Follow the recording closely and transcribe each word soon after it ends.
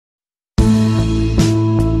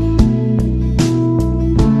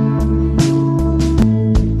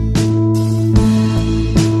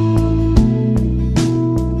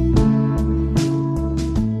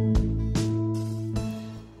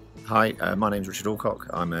Hi, my name's Richard Alcock.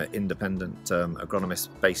 I'm an independent agronomist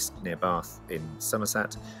based near Bath in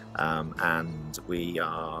Somerset, and we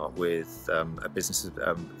are with a business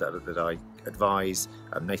that I advise,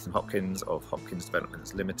 Nathan Hopkins of Hopkins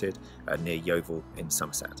Developments Limited, near Yeovil in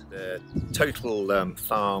Somerset. The total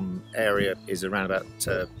farm area is around about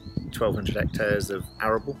 1,200 hectares of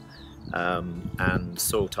arable, and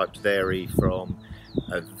soil types vary from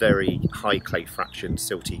a very high clay fraction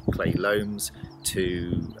silty clay loams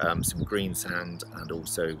to some green sand and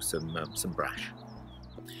also some brash.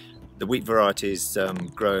 The wheat varieties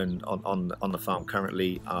grown on the farm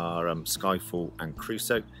currently are Skyfall and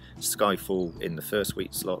Crusoe. Skyfall in the first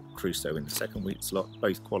wheat slot, Crusoe in the second wheat slot,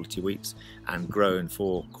 both quality wheats and grown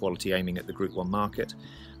for quality aiming at the Group 1 market.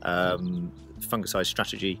 Fungicide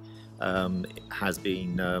strategy has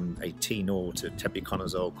been a T0 to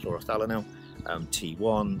tebuconazole chlorothalonil,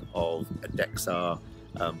 T1 of Adexar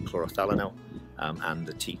chlorothalonil, and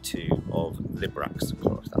the T2 of Librax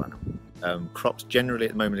chlorothalonil. Crops generally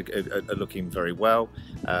at the moment are looking very well.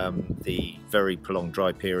 The very prolonged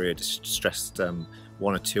dry period stressed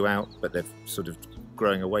one or two out, but they're sort of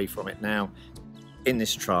growing away from it now. In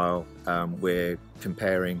this trial, we're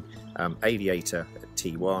comparing Aviator at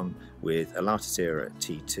T1 with Alatasera at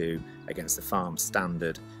T2 against the farm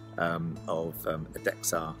standard of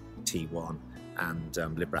Adexar T1 and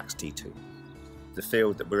Librax T2. The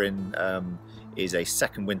field that we're in is a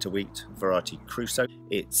second winter wheat variety Crusoe.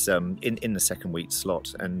 It's in the second wheat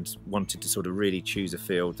slot, and wanted to sort of really choose a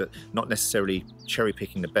field that not necessarily cherry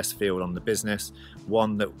picking the best field on the business,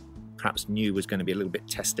 one that perhaps knew was going to be a little bit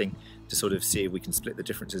testing to sort of see if we can split the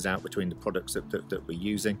differences out between the products that we're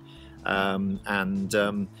using, and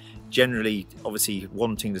generally obviously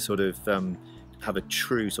wanting to sort of have a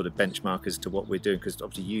true sort of benchmark as to what we're doing, because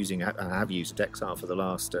obviously I have used Adexar for the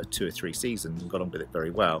last 2 or 3 seasons and got on with it very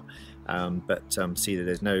well, but see that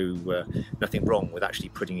there's nothing wrong with actually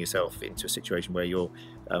putting yourself into a situation where you're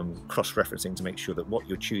cross-referencing to make sure that what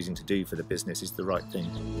you're choosing to do for the business is the right thing.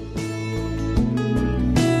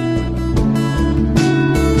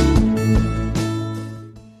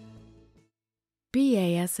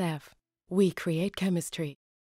 BASF. We create chemistry.